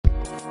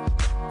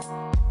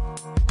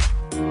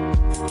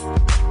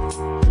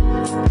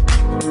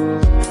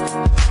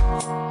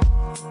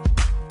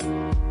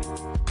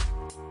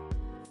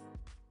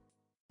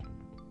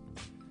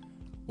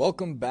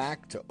Welcome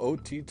back to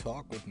OT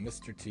Talk with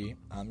Mr. T.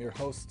 I'm your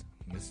host,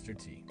 Mr.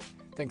 T.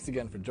 Thanks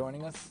again for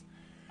joining us.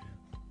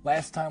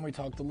 Last time we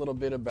talked a little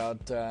bit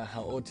about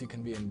how OT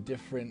can be in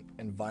different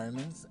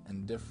environments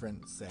and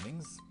different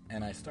settings,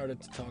 and I started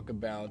to talk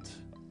about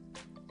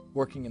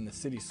working in the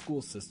city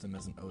school system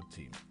as an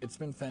OT. It's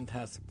been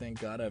fantastic, thank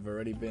God. I've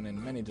already been in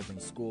many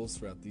different schools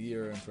throughout the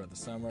year and throughout the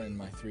summer in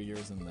my 3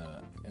 years in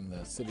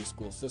the city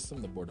school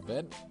system, the Board of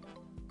Ed.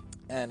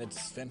 And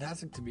it's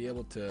fantastic to be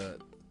able to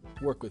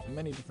work with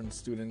many different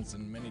students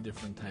in many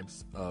different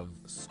types of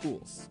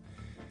schools.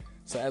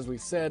 So as we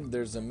said,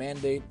 there's a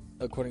mandate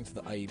according to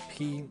the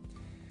IEP,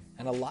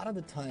 and a lot of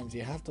the times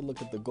you have to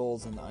look at the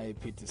goals in the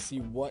IEP to see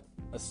what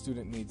a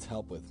student needs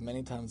help with.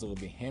 Many times it will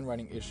be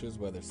handwriting issues,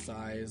 whether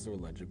size or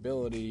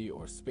legibility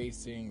or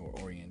spacing or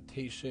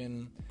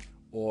orientation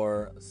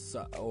or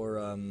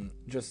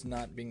just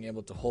not being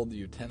able to hold the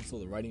utensil,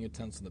 the writing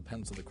utensil, the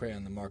pencil, the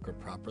crayon, the marker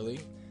properly.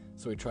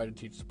 So we try to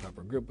teach the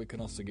proper grip. We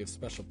can also give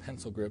special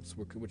pencil grips,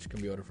 which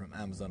can be ordered from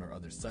Amazon or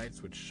other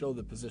sites, which show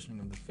the positioning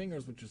of the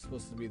fingers, which is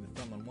supposed to be the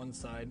thumb on one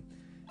side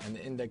and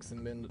the index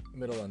and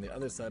middle on the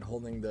other side,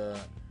 holding the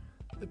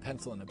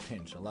pencil in a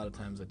pinch. A lot of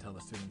times I tell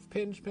the students,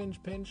 pinch,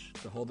 pinch, pinch,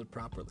 to hold it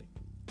properly.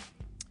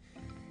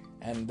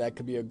 And that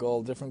could be a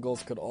goal. Different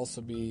goals could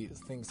also be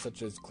things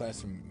such as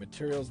classroom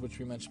materials, which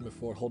we mentioned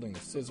before, holding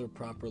the scissor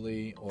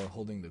properly or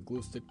holding the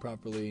glue stick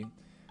properly.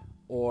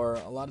 Or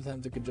a lot of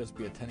times it could just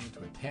be attending to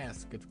a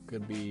task. It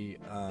could be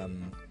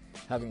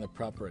having the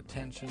proper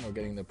attention or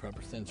getting the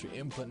proper sensory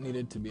input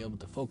needed to be able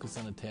to focus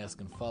on a task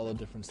and follow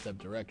different step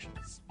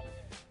directions.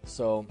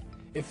 So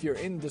if you're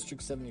in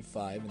District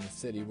 75 in the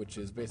city, which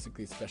is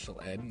basically special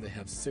ed, and they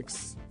have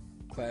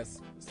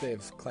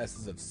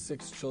classes of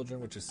 6 children,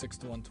 which is 6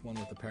 to 1-to-1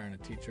 with the parent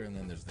and teacher, and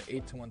then there's the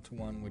 8 to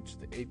 1-to-1, which is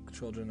the 8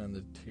 children and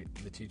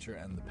the teacher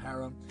and the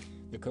para.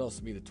 There could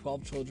also be the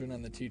 12 children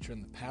and the teacher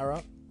and the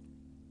para.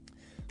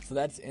 So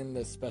that's in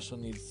the special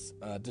needs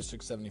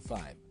District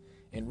 75.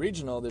 In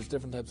regional, there's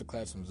different types of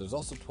classrooms. There's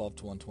also 12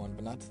 to 1-to-1,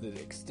 but not to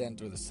the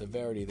extent or the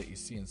severity that you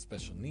see in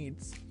special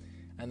needs.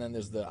 And then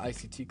there's the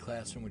ICT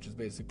classroom, which is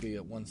basically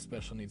one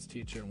special needs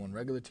teacher and one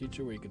regular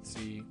teacher, where you could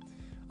see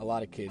a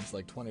lot of kids,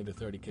 like 20 to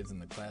 30 kids in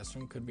the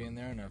classroom could be in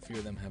there, and a few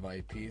of them have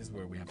IEPs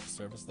where we have to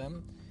service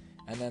them.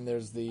 And then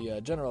there's the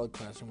general ed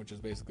classroom, which is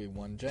basically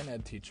one gen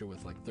ed teacher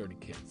with like 30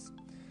 kids.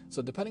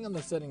 So depending on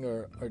the setting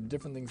are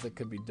different things that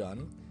could be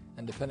done.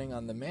 And depending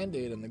on the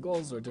mandate and the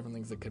goals, there are different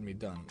things that can be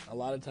done. A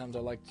lot of times I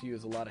like to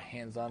use a lot of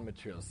hands-on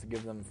materials to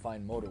give them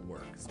fine motor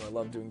work. So I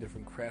love doing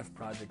different craft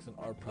projects and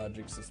art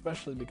projects,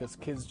 especially because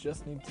kids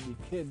just need to be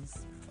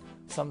kids.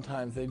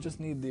 Sometimes they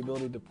just need the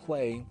ability to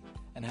play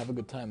and have a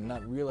good time and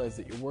not realize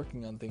that you're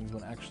working on things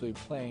when actually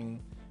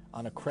playing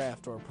on a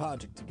craft or a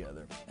project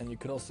together. And you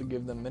could also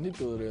give them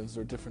manipulatives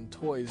or different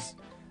toys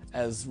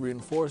as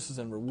reinforcers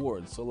and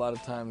rewards. So a lot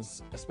of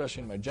times,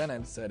 especially in my gen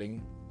ed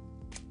setting,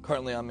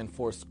 currently I'm in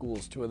 4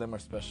 schools. 2 of them are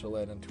special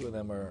ed and 2 of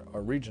them are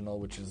regional,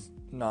 which is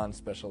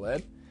non-special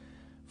ed,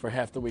 for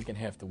half the week and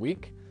half the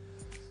week.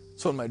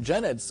 So in my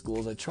gen ed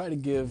schools, I try to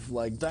give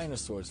like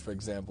dinosaurs, for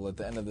example, at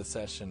the end of the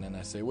session, and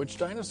I say, which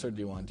dinosaur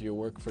do you want? Do you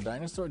work for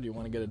dinosaur? Do you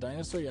want to get a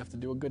dinosaur? You have to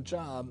do a good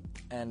job,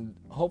 and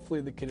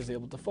hopefully the kid is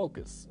able to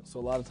focus.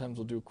 So a lot of times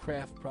we'll do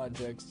craft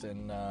projects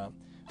and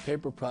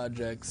paper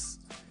projects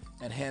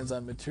and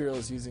hands-on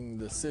materials using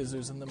the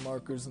scissors and the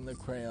markers and the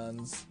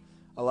crayons.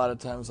 A lot of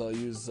times I'll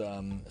use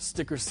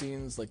sticker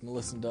scenes, like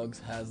Melissa & Doug's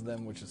has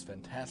them, which is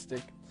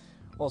fantastic.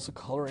 Also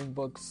coloring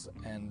books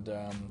and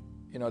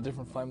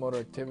different fine motor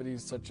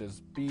activities such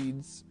as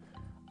beads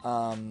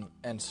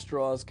and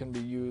straws can be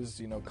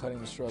used, cutting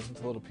the straws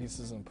into little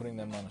pieces and putting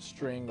them on a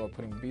string, or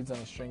putting beads on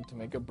a string to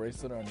make a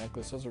bracelet or a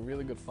necklace. Those are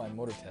really good fine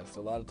motor tests.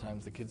 A lot of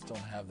times the kids don't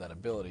have that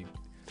ability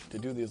to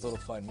do these little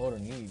fine motor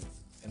needs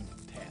and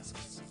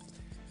tasks.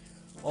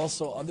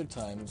 Also, other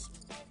times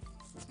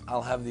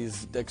I'll have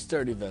these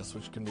dexterity vests,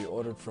 which can be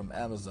ordered from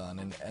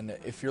Amazon. And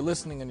if you're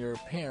listening and you're a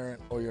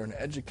parent or you're an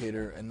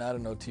educator and not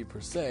an OT per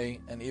se,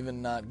 and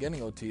even not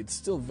getting OT, it's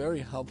still very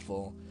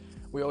helpful.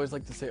 We always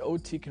like to say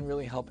OT can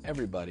really help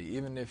everybody.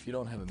 Even if you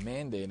don't have a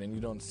mandate and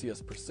you don't see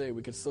us per se,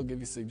 we could still give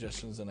you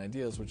suggestions and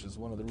ideas, which is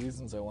one of the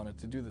reasons I wanted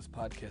to do this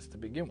podcast to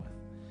begin with.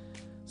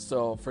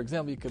 So, for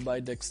example, you could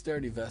buy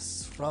dexterity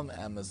vests from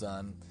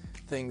Amazon,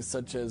 things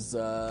such as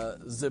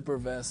zipper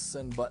vests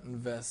and button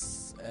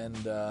vests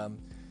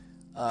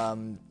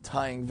and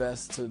tying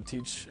vests to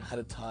teach how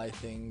to tie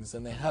things,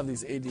 and they have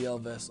these ADL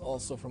vests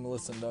also from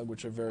Melissa & Doug,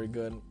 which are very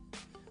good.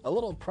 A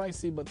little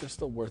pricey, but they're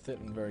still worth it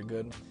and very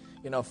good.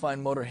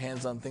 Fine motor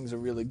hands-on things are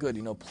really good.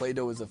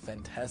 Play-Doh is a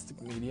fantastic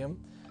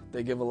medium.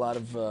 They give a lot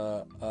of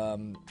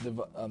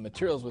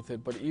materials with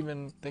it, but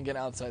even thinking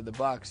outside the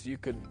box, you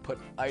could put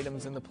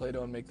items in the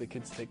Play-Doh and make the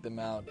kids take them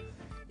out.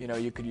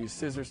 You could use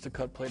scissors to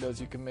cut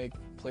Play-Dohs. You can make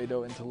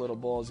Play-Doh into little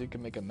balls. You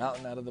can make a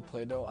mountain out of the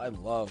Play-Doh. I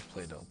love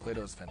Play-Doh.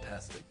 Play-Doh is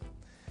fantastic.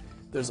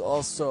 There's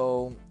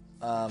also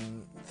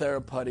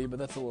Theraputty, but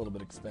that's a little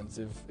bit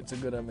expensive. It's a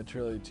good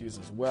material to use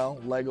as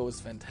well. Lego is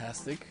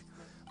fantastic.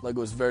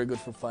 Lego is very good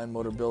for fine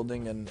motor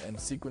building and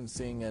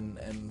sequencing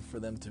and for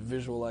them to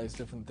visualize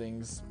different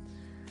things.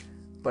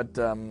 But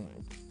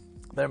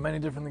there are many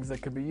different things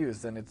that could be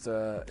used, and it's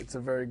a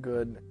very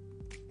good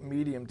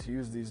medium to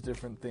use these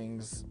different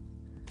things,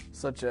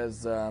 such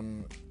as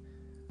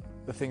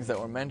the things that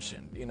were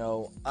mentioned.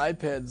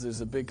 iPads,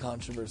 there's a big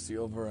controversy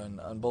over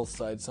on both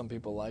sides. Some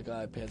people like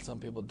iPads, some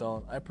people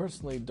don't. I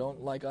personally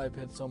don't like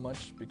iPads so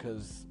much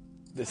because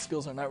the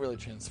skills are not really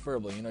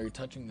transferable. You're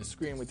touching the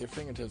screen with your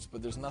fingertips,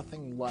 but there's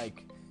nothing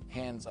like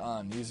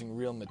hands-on, using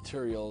real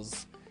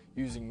materials,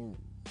 using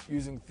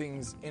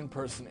things in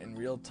person in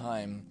real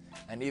time.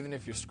 And even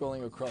if you're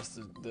scrolling across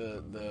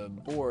the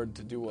board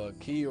to do a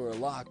key or a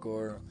lock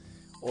or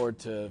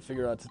to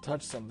figure out to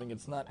touch something,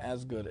 it's not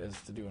as good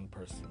as to do in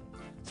person.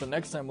 So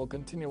next time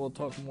we'll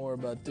talk more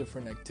about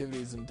different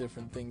activities and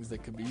different things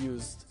that could be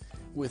used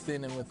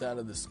within and without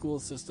of the school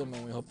system,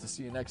 and we hope to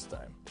see you next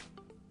time.